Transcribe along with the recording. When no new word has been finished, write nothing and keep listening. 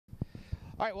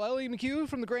All right, well, Ellie McHugh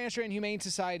from the Grand Strand Humane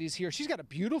Society is here. She's got a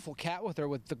beautiful cat with her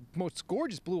with the most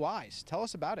gorgeous blue eyes. Tell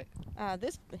us about it.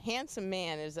 This handsome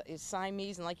man is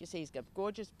Siamese, and like you say, he's got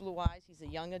gorgeous blue eyes. He's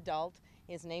a young adult.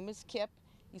 His name is Kip.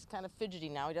 He's kind of fidgety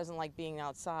now. He doesn't like being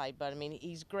outside, but I mean,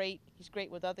 he's great. He's great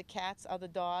with other cats, other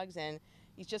dogs, and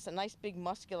he's just a nice, big,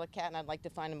 muscular cat, and I'd like to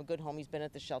find him a good home. He's been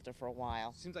at the shelter for a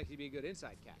while. Seems like he'd be a good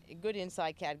inside cat. A good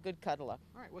inside cat, good cuddler.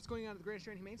 All right, what's going on at the Grand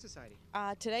Strand Humane Society?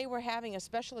 Today we're having a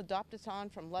special adopt-a-thon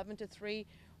from 11 to 3.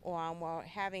 We're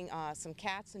having some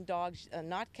cats and dogs,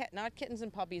 not kittens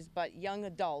and puppies, but young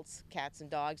adults, cats and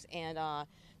dogs, and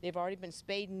they've already been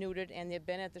spayed and neutered, and they've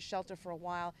been at the shelter for a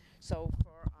while. So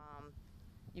for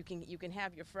you can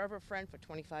have your forever friend for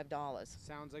 $25.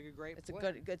 Sounds like a great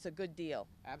It's a good deal.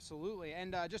 Absolutely.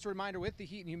 And just a reminder, with the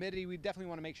heat and humidity, we definitely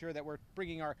want to make sure that we're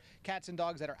bringing our cats and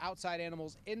dogs that are outside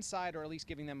animals inside, or at least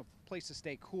giving them a place to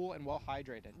stay cool and well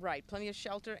hydrated. Right, plenty of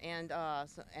shelter, and at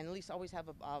least always have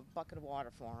a bucket of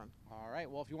water for them. All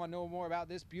right, well, if you want to know more about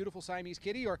this beautiful Siamese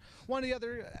kitty or one of the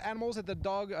other animals at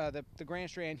the Grand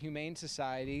Strand Humane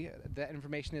Society, that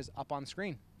information is up on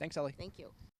screen. Thanks, Ellie. Thank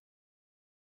you.